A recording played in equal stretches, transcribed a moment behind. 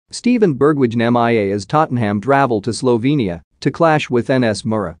Steven Bergwijn MIA as Tottenham travel to Slovenia to clash with NŠ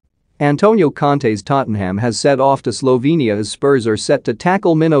Mura. Antonio Conte's Tottenham has set off to Slovenia as Spurs are set to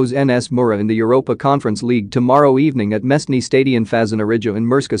tackle Minnows NŠ Mura in the Europa Conference League tomorrow evening at Mestni Stadion Fazanarijo in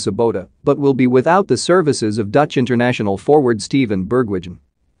Murska Sobota, but will be without the services of Dutch international forward Steven Bergwijn.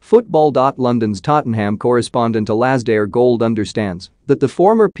 Football.London's Tottenham correspondent Alasdair Gold understands that the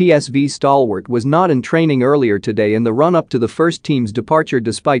former PSV stalwart was not in training earlier today in the run-up to the first team's departure,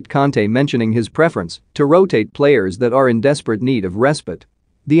 despite Conte mentioning his preference to rotate players that are in desperate need of respite.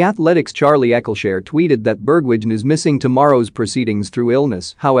 The Athletic's Charlie Eccleshare tweeted that Bergwijn is missing tomorrow's proceedings through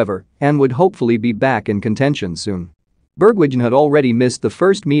illness, however, and would hopefully be back in contention soon. Bergwijn had already missed the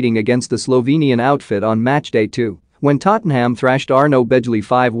first meeting against the Slovenian outfit on matchday 2, when Tottenham thrashed Arno Begley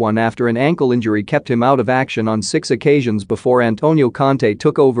 5-1 after an ankle injury kept him out of action on 6 occasions before Antonio Conte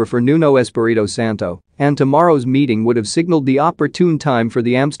took over for Nuno Espirito Santo, and tomorrow's meeting would have signaled the opportune time for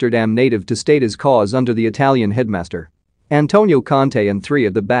the Amsterdam native to state his cause under the Italian headmaster. Antonio Conte and 3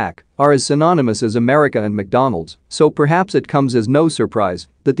 at the back are as synonymous as America and McDonald's, so perhaps it comes as no surprise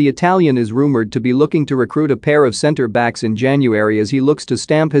that the Italian is rumored to be looking to recruit a pair of centre-backs in January as he looks to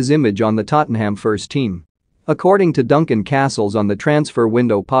stamp his image on the Tottenham first team. According to Duncan Castles on the Transfer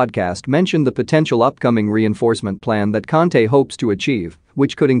Window podcast mentioned the potential upcoming reinforcement plan that Conte hopes to achieve,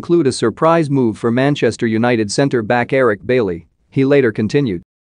 which could include a surprise move for Manchester United centre-back Eric Bailly. He later continued,